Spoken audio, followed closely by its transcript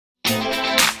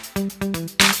Thank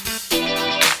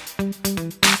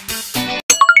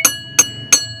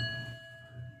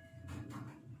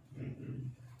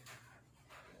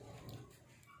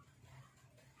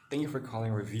you for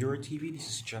calling Reviewer TV. This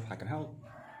is Jeff. I can help.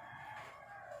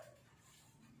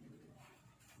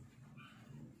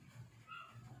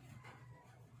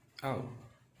 Oh,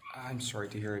 I'm sorry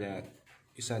to hear that.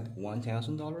 You said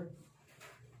 $1,000?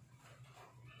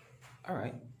 All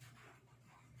right.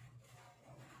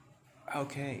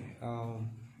 Okay.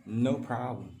 No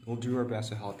problem. We'll do our best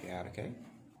to help you out. Okay.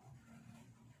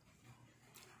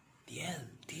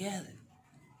 DL.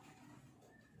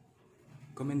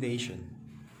 Commendation.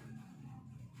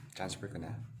 Transfer ko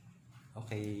na.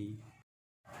 Okay.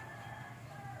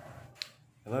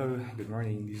 Hello, good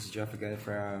morning. This is Jeff again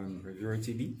from Reviewer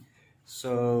TV.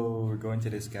 So we're going to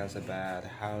discuss about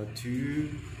how to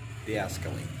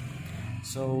de-escalate.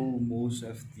 So most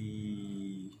of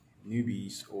the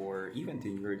newbies or even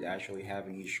tenured actually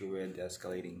having issue with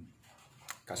escalating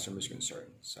customers' concern.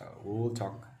 So we will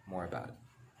talk more about it.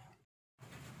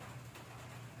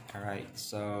 Alright,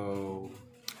 so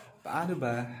paano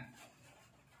ba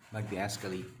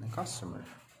mag-de-escalate ng customer?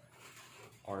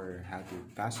 Or how to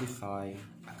pacify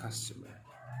a customer?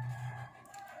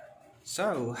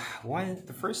 So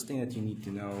the first thing that you need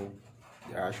to know,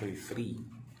 there are actually three.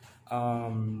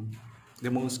 The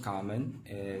most common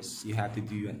is you have to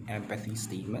do an empathy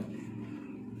statement,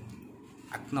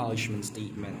 acknowledgement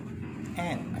statement,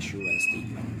 and assurance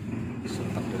statement. So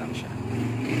tatlo lang siya.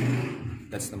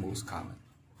 That's the most common.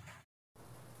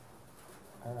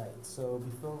 Alright, so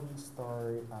before we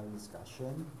start our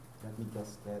discussion, let me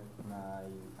just get my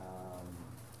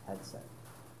headset.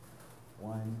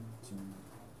 1, 2,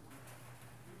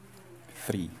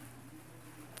 3.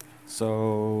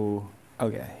 So,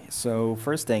 okay. So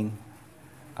first thing,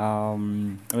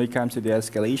 when it comes to the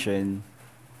escalation,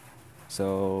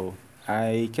 so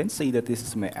I can say that this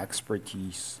is my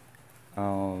expertise.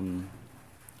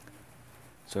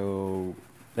 So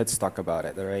let's talk about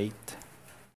it, alright?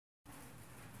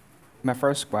 My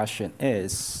first question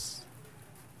is,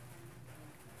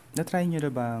 na-try nyo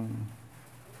na bang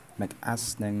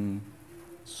mag-ask ng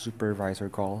supervisor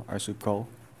call or sub call?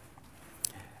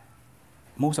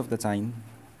 Most of the time,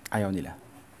 ayaw nila.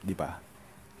 Di ba?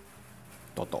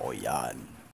 Totoo yan.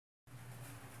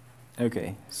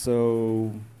 Okay,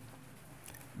 so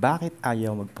bakit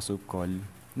ayaw magpa-sub call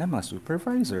ng mga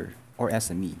supervisor or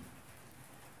SME?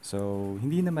 So,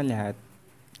 hindi naman lahat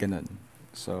ganun.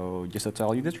 So, just to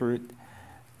tell you the truth,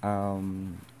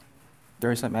 there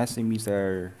are some SMEs that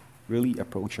are really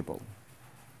approachable.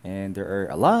 And there are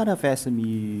a lot of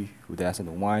SME who doesn't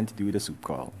want to do the sub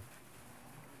call.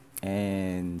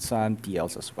 And some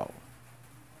TLs as well.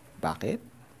 Bakit?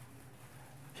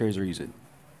 Here's the reason.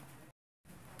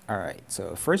 Alright,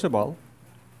 so first of all,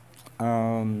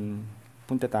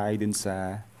 punta tayo dun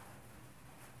sa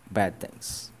bad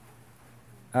things.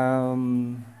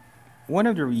 One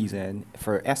of the reason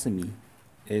for SME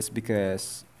is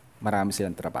because marami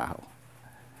silang trabaho.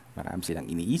 Marami silang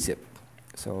iniisip.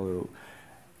 So,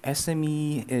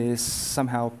 SME is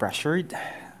somehow pressured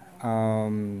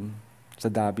sa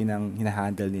dami ng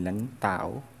hinahandle nilang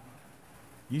tao.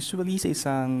 Usually sa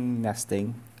isang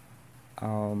nesting,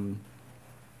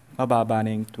 mababa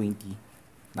na yung 20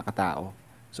 na katao.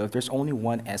 So, if there's only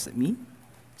one SME,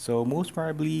 so most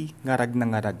probably ngarag na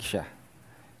ngarag siya.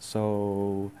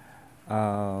 So,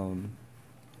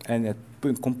 and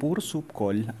kung puro soup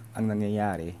call ang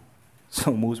nangyayari,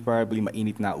 so most probably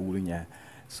mainit na ulo niya.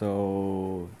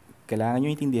 So, kailangan nyo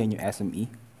intindihan yung SME.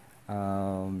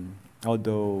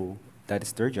 Although that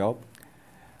is their job,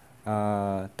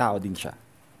 tao din siya.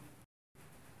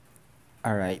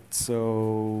 Alright,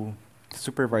 so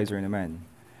supervisor naman.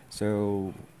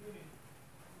 So,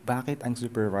 bakit ang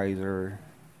supervisor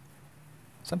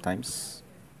sometimes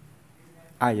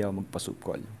ayaw magpa-sub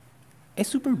call? Eh,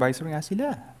 supervisor nga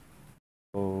sila.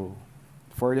 So,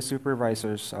 for the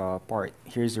supervisor's part,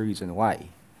 here's the reason why.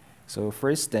 So,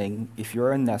 first thing, if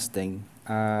you're on nesting,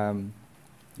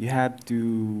 you have to,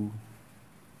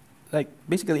 like,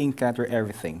 basically encounter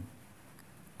everything.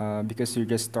 Because you're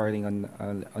just starting on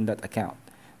that account.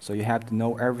 So, you have to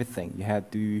know everything. You have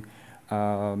to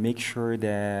make sure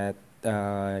that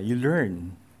you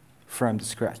learn from the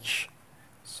scratch.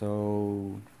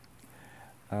 So,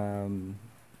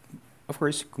 of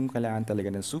course, kung kailangan talaga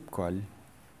ng sub call,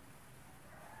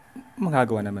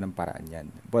 magagawa naman ng paraan yan.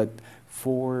 But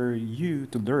for you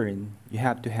to learn, you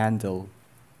have to handle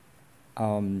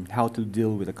how to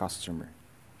deal with a customer.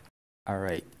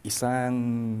 Alright,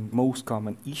 isang most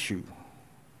common issue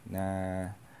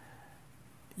na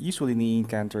usually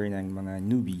ni-encounter ng mga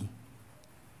newbie,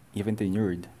 even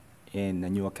tenured, in a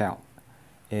new account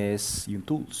is yung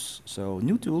tools. So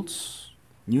new tools,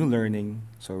 new learning.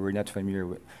 So we're not familiar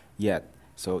with yet.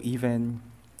 So even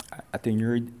a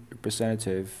tenured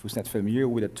representative who's not familiar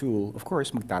with a tool, of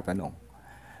course, magtatanong.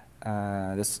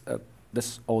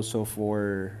 That's also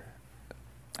for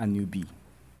a newbie.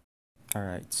 All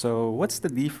right. So what's the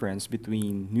difference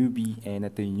between newbie and a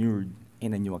tenured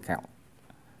in a new account?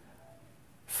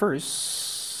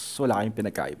 First, wala kayong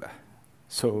pinagkaiba.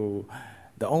 So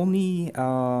the only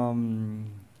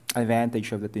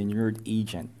advantage of the tenured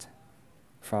agent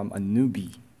from a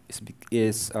newbie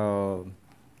is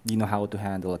you know how to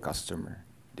handle a customer.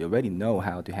 They already know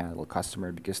how to handle a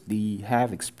customer because they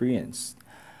have experience.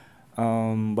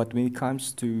 But when it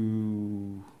comes to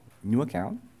new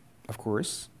account, of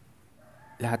course,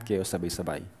 lahat kayo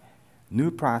sabay-sabay. New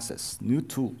process, new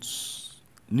tools,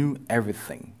 new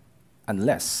everything.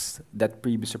 Unless that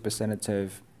previous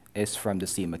representative is from the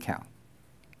same account.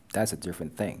 That's a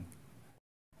different thing.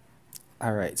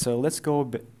 All right, so let's go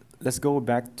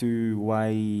back to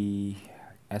why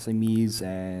SMEs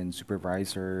and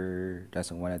supervisor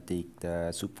doesn't want to take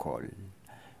the soup call,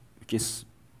 which is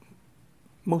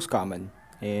most common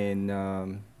in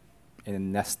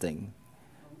nesting.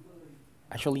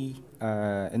 Actually,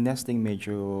 in nesting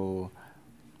medyo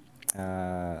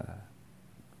uh,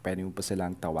 pwede mo pa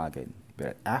silang tawagin.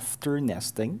 But after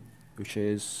nesting, which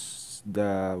is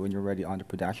the when you're already on the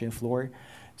production floor,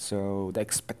 so the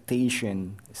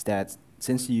expectation is that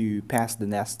since you passed the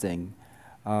nesting,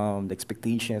 the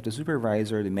expectation of the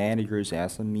supervisor, the managers,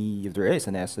 SME, if there is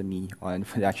an SME on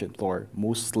production floor,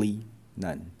 mostly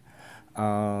none.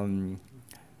 Um,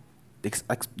 the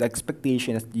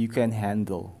expectation is you can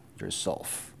handle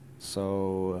yourself.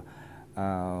 So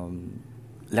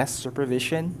less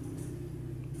supervision.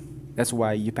 That's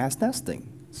why you pass testing.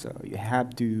 So you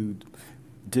have to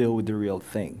deal with the real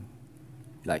thing.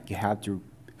 Like you have to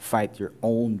fight your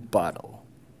own battle.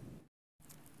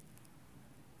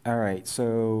 All right.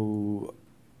 So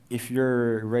if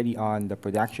you're already on the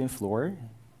production floor,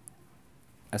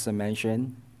 as I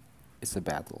mentioned, it's a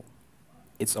battle.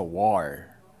 It's a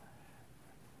war.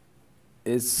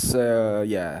 It's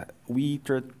yeah. We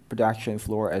treat production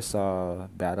floor as a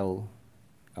battle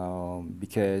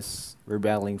because we're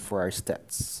battling for our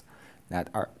stats,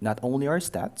 not only our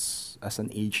stats as an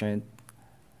agent,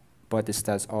 but the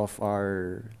stats of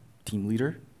our team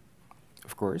leader.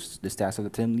 Of course, the stats of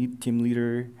the team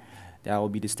leader. That will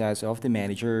be the stats of the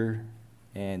manager,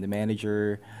 and the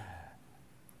manager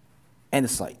and the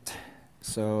site.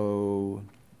 So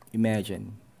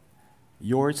imagine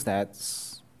your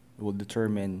stats will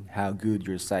determine how good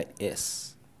your site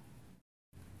is.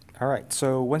 All right,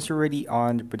 so once you're ready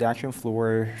on the production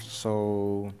floor,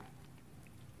 so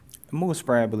most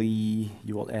probably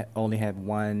you will only have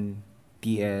one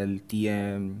TL,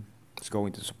 TM is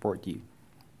going to support you.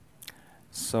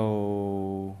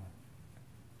 So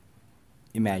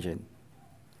imagine,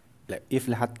 like, if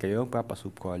lahat kayo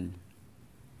papasub call,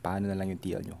 paano na lang yung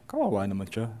TL nyo? Kawawa naman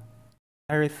siya.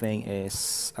 Another thing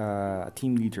is, a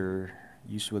team leader,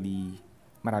 usually,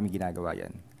 marami ginagawa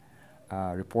yan.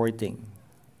 Reporting,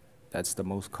 that's the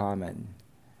most common.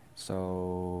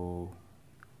 So,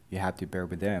 you have to bear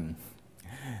with them.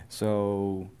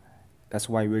 So, that's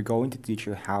why we're going to teach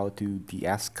you how to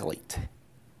de-escalate.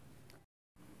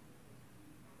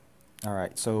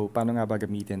 Alright, so paano nga ba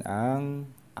gamitin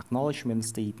ang acknowledgement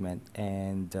statement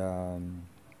and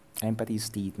empathy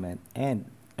statement and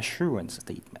assurance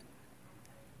statement?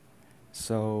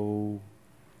 So,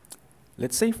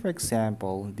 let's say for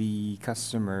example, the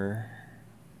customer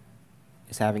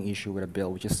is having issue with a bill,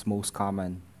 which is most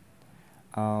common.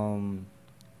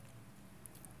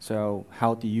 So,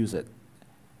 how to use it?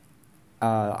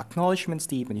 Acknowledgement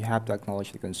statement, you have to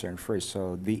acknowledge the concern first.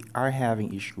 So, they are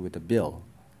having issue with the bill.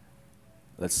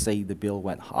 Let's say the bill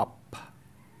went up.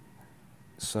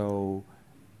 So,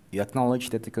 you acknowledge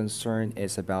that the concern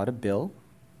is about a bill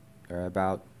or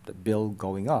about the bill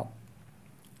going up.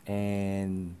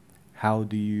 And how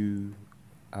do you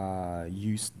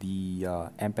use the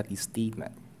empathy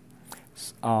statement?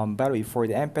 By the way, for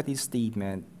the empathy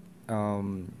statement,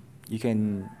 you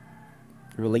can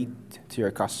relate to your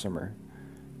customer,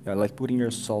 like putting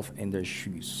yourself in their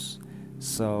shoes.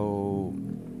 So,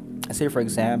 say for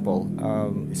example,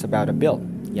 it's about a bill.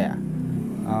 Yeah.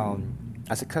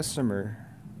 As a customer,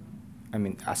 I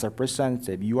mean, as a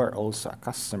representative, you are also a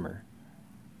customer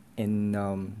in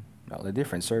well, the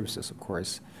different services, of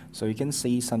course. So you can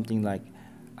say something like,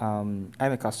 I'm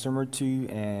a customer too,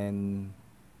 and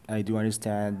I do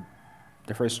understand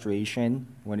the frustration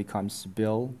when it comes to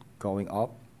bill going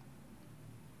up,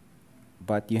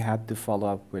 but you have to follow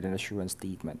up with an assurance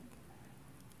statement.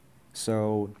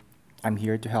 So I'm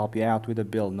here to help you out with the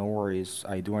bill. No worries.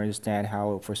 I do understand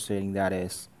how frustrating that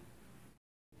is.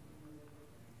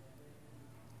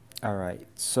 All right.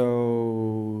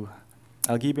 So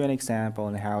I'll give you an example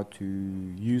on how to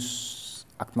use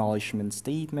acknowledgement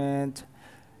statement,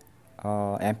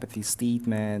 empathy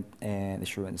statement, and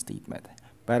assurance statement.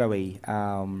 By the way,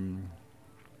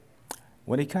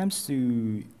 when it comes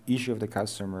to issue of the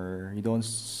customer, you don't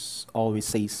always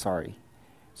say sorry.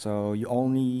 So you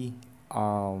only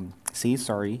say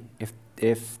sorry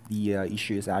if the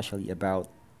issue is actually about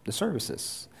the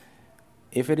services.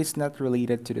 If it is not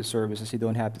related to the services, you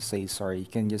don't have to say sorry. You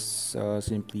can just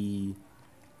simply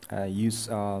use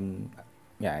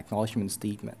yeah, acknowledgement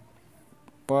statement.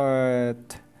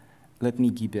 But let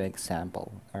me give you an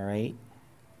example. All right.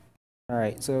 All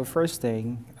right. So first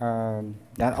thing,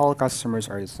 not all customers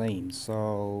are the same.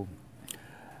 So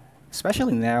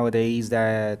especially nowadays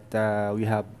that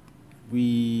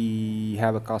we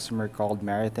have a customer called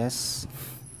Marites.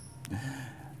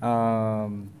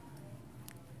 Um,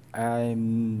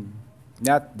 I'm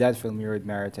not that familiar with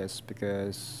Marites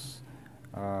because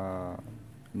I'm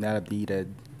not updated.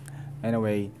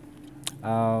 Anyway,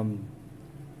 um,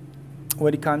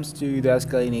 when it comes to the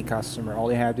escalating customer,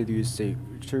 all you have to do is to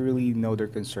really know their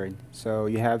concern. So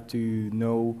you have to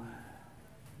know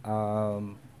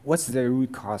what's the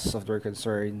root cause of their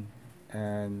concern,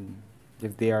 and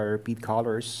if they are repeat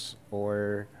callers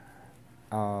or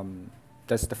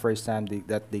that's the first time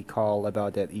that they call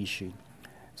about that issue.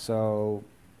 So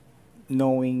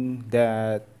knowing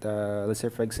that, let's say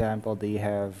for example, they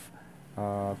have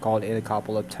called in a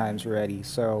couple of times already,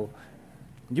 so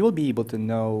you will be able to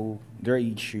know their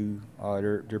issue,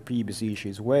 their previous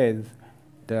issues with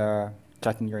the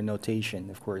checking your notation,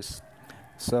 of course.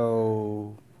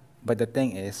 So, but the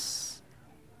thing is,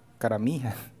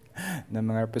 karamihan ng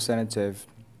mga representative,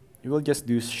 you will just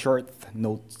do short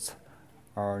notes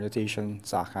or notation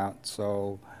sa account.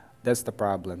 So that's the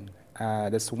problem.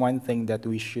 That's one thing that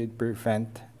we should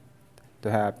prevent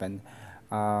to happen.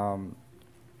 Um,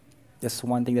 that's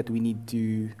one thing that we need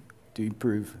to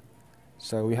improve.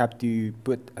 So we have to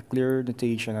put a clear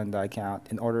notation on the account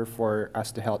in order for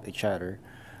us to help each other.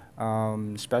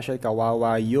 Especially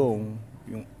kawawa yung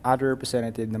other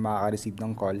representative na makaka-receive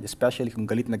ng call, especially kung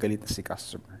galit na galit na si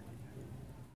customer.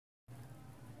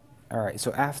 All right.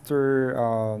 So after,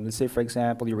 let's say for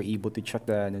example, you were able to check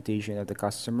the notation of the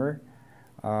customer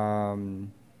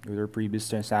with their previous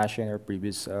transaction or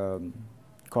previous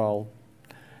call.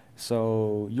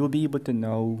 So you'll be able to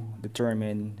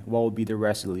determine what will be the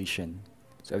resolution.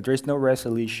 So if there's no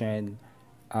resolution,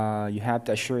 you have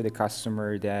to assure the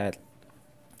customer that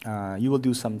you will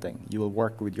do something. You will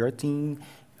work with your team.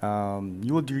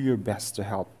 You will do your best to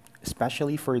help,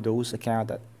 especially for those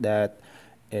account that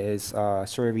is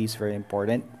survey is very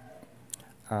important.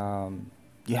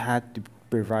 You had to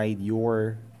provide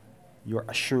your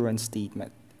assurance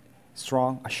statement,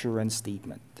 strong assurance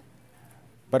statement.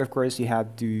 But of course, you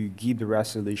have to give the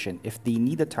resolution. If they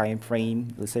need a time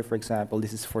frame, let's say for example,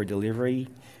 this is for delivery,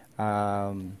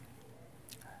 um,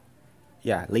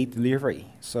 yeah, late delivery.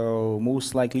 So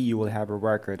most likely you will have a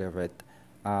record of it,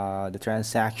 the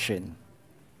transaction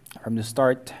from the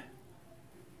start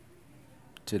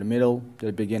to the middle to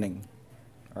the beginning.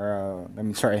 Or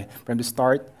sorry, from the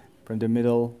start, from the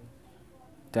middle,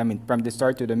 from the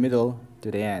start to the middle to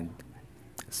the end.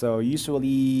 So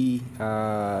usually,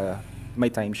 may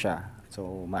time siya.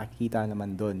 So makikita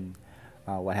naman dun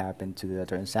what happened to the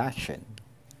transaction,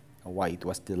 why it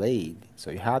was delayed.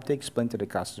 So you have to explain to the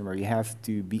customer. You have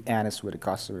to be honest with the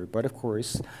customer. But of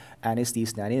course, honesty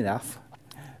is not enough.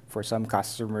 For some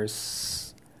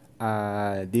customers,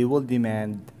 they will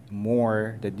demand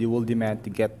more. That they will demand to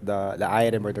get the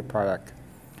item or the product.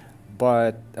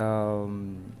 But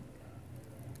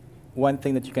one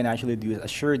thing that you can actually do is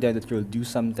assure them that you'll do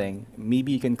something.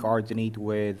 Maybe you can coordinate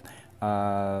with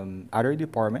other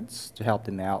departments to help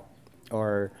them out.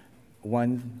 Or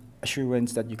one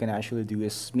assurance that you can actually do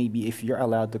is maybe if you're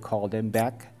allowed to call them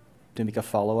back to make a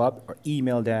follow up or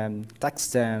email them,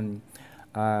 text them,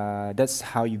 that's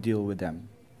how you deal with them.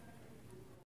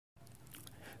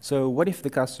 So what if the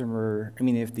customer,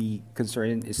 if the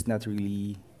concern is not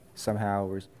really somehow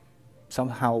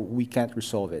we can't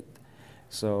resolve it.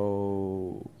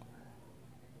 So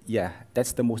yeah,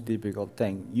 that's the most difficult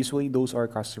thing. Usually those are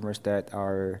customers that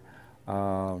are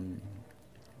um,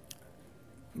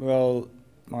 well,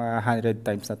 mga 100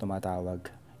 times na tumatawag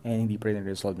and hindi pa rin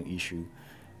resolve yung issue.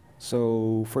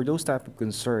 So for those type of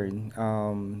concern,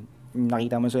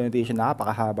 nakita mo sa notation,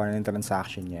 napakahaba na ng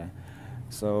transaction niya.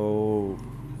 So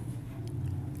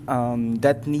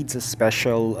that needs a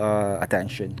special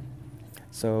attention.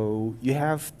 So you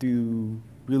have to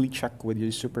really check with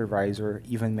your supervisor,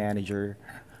 even manager,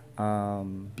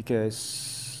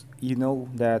 because you know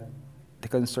that the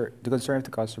concern of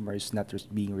the customer is not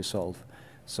just being resolved.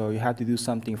 So you have to do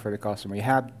something for the customer. You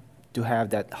have to have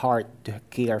that heart to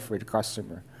care for the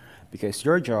customer, because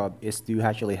your job is to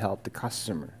actually help the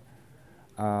customer,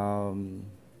 um,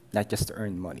 not just to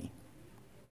earn money.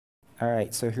 All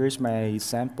right, so here's my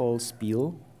sample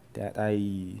spiel that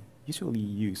I usually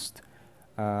used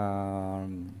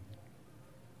um,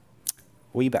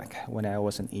 way back when I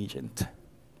was an agent.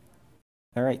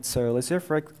 All right, so let's say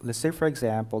for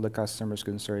example the customer's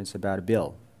concerns about a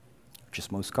bill, which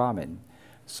is most common.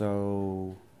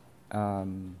 So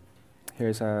um,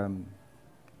 here's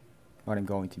what I'm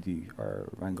going to do or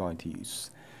what I'm going to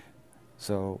use.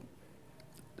 So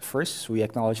first, we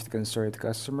acknowledge the concern of the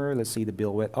customer. Let's say the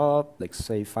bill went up, like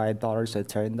say $5 to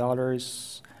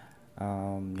 $10.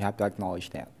 You have to acknowledge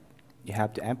that. You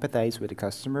have to empathize with the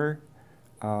customer.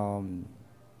 Um,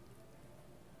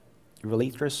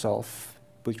 relate yourself,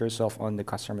 put yourself on the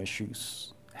customer's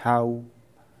shoes. How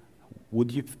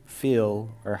would you feel,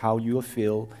 or how you will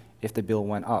feel if the bill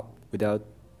went up without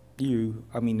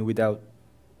without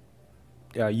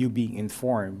you being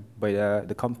informed by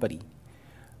the company?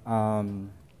 Um,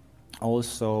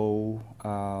 Also,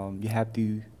 you have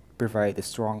to provide a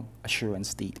strong assurance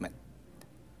statement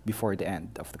before the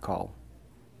end of the call.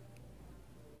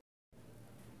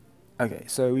 Okay,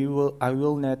 so I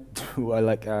will not do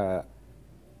like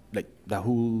the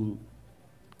whole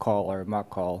call or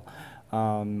mock call.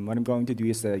 What I'm going to do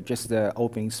is just the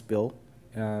opening spill,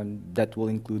 that will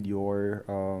include your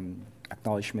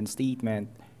acknowledgement statement,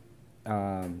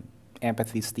 um,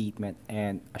 empathy statement,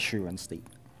 and assurance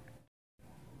statement.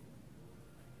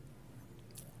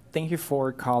 Thank you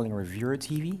for calling Reviewer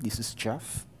TV. This is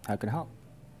Jeff. How can I help?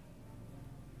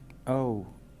 Oh,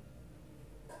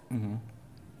 mm-hmm.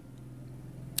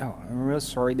 Oh, I'm real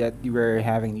sorry that you were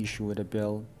having an issue with the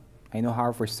bill. I know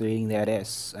how frustrating that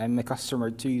is. I'm a customer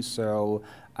too, so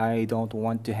I don't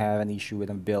want to have an issue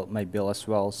with my bill as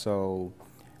well. So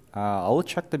I will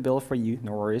check the bill for you,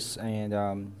 no worries, and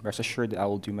rest assured that I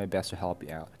will do my best to help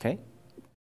you out. Okay?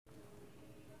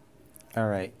 All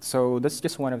right. So that's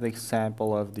just one of the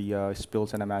example of the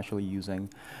spills that I'm actually using.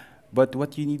 But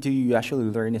what you need to actually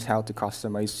learn is how to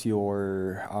customize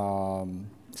your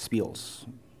spills.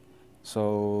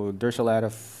 So there's a lot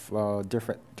of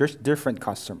there's different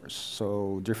customers,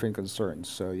 so different concerns.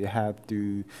 So you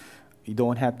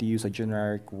don't have to use a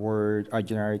generic word, a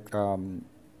generic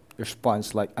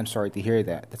response like "I'm sorry to hear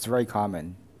that." That's very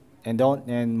common, and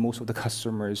most of the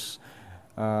customers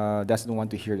doesn't want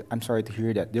to hear "I'm sorry to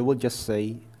hear that." They will just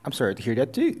say "I'm sorry to hear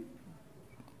that too,"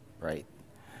 right?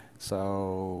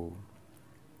 So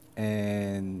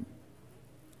and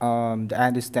the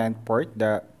understand part,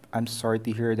 that I'm sorry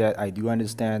to hear that. I do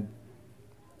understand.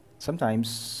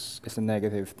 Sometimes it's a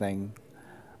negative thing,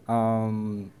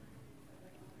 um,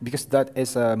 because that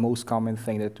is a most common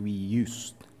thing that we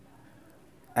use.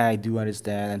 I do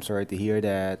understand. I'm sorry to hear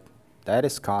that. That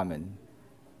is common.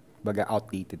 Baga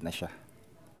outdated na siya.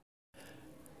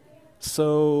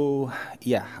 So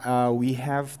yeah, we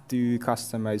have to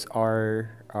customize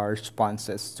our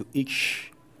responses to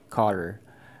each caller.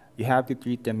 You have to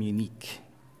treat them unique.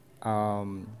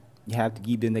 You have to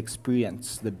give them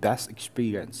experience, the best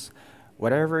experience.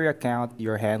 Whatever account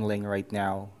you're handling right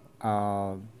now,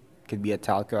 could be a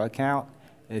telco account,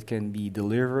 it can be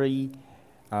delivery,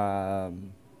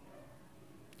 um,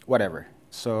 whatever.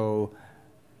 So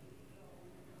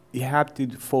you have to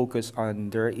focus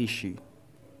on their issue,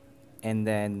 and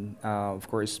then of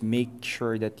course make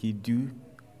sure that you do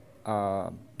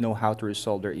know how to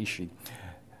resolve their issue.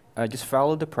 Just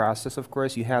follow the process. Of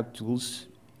course, you have tools,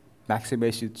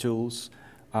 maximize your tools.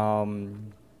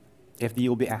 Um, if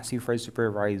you'll be asking for a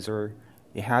supervisor,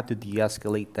 you have to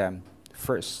de-escalate them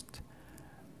first.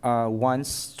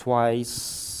 Once,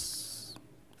 twice,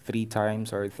 three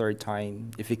times, or third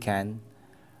time, if you can.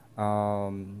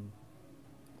 Um,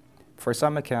 for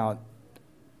some account,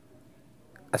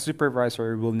 a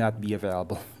supervisor will not be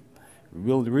available.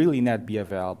 Will really not be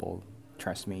available.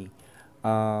 Trust me.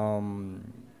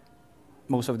 Um,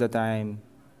 most of the time,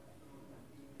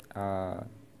 uh,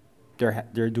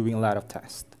 they're doing a lot of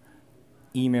tests,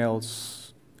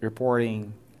 emails,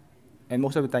 reporting, and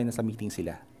most of the time nasa meeting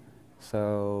sila.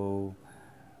 So,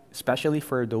 especially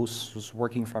for those who's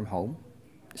working from home,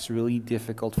 it's really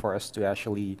difficult for us to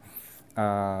actually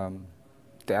um,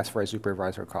 to ask for a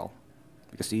supervisor call,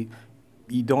 because you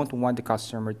don't want the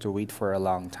customer to wait for a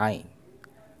long time.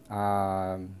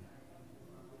 Um,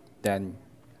 then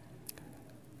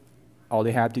all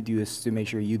they have to do is to make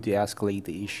sure you de-escalate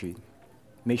the issue.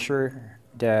 make sure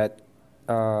that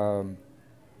um,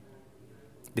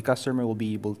 the customer will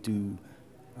be able to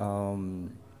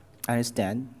um,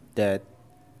 understand that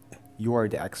you are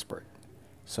the expert.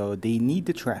 So they need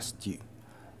to trust you.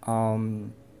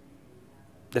 Um,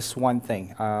 that's one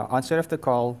thing. Onset of the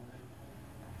call,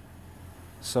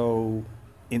 so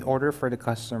in order for the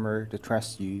customer to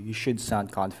trust you, you should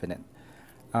sound confident.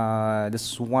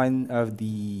 This is one of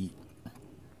the,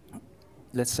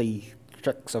 let's say,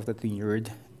 tricks of the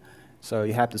third. So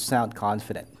you have to sound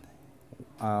confident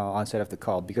onset of the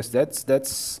call, because I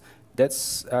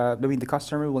mean, the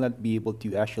customer will not be able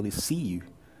to actually see you.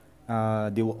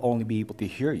 They will only be able to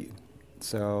hear you.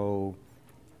 So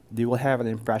they will have an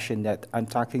impression that I'm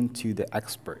talking to the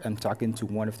expert. I'm talking to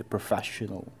one of the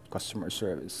professional customer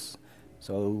service.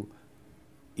 So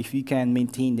if you can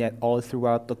maintain that all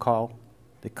throughout the call,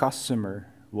 the customer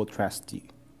will trust you.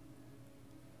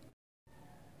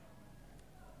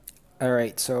 All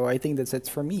right, so I think that's it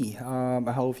for me.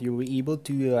 I hope you were able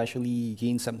to actually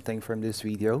gain something from this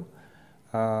video.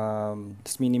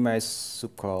 Let's minimize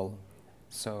soup call.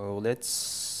 So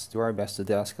let's do our best to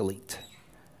de-escalate.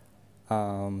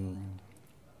 Um,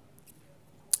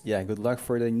 yeah, good luck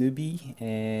for the newbie,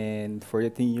 and for the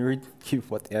tenured, keep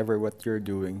whatever what you're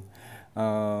doing.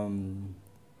 Um,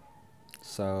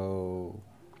 so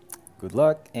good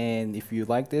luck, and if you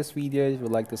like this video, if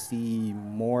you'd like to see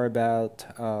more about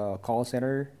call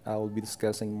center, I will be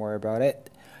discussing more about it.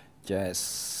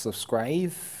 Just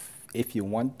subscribe if you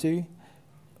want to,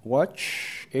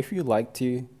 watch if you like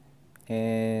to,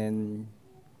 and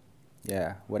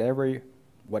yeah, whatever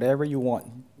you want.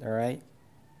 All right,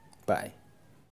 bye.